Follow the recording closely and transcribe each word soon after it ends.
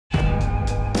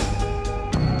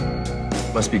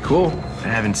Must be cool,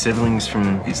 having siblings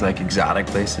from these, like, exotic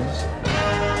places.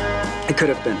 It could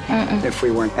have been, if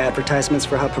we weren't advertisements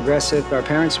for how progressive our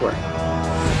parents were.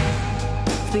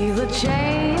 Feel the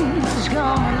change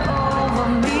coming over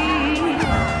me.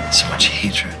 So much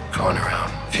hatred going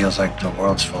around. Feels like the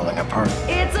world's falling apart.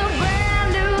 It's a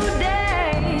brand new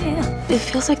day. It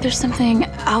feels like there's something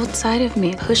outside of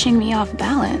me pushing me off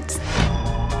balance.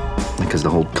 Because the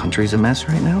whole country's a mess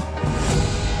right now?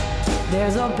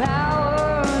 There's a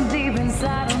power deep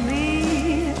inside of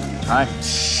me. Hi.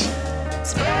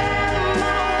 Spread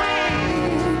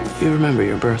my wings. You remember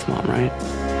your birth mom, right?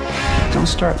 Don't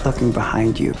start looking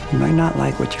behind you. You might not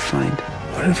like what you find.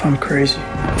 What if I'm crazy?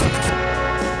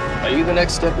 Are you the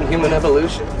next step in human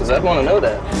evolution? Because I'd want to know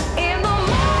that. In the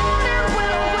morning when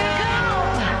I wake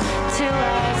up, till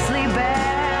I sleep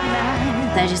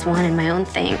at night. I just wanted my own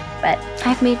thing, but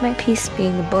I've made my peace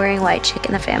being the boring white chick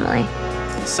in the family.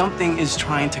 Something is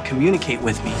trying to communicate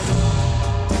with me.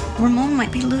 Ramon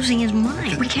might be losing his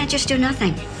mind. We can't just do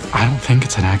nothing. I don't think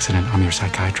it's an accident. I'm your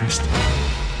psychiatrist.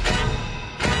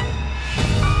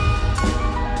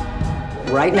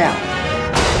 Right now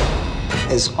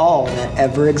is all that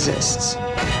ever exists.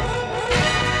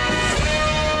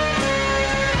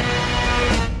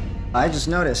 I just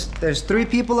noticed there's 3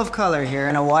 people of color here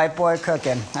and a white boy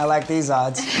cooking. I like these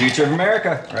odds. Future of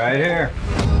America, right here.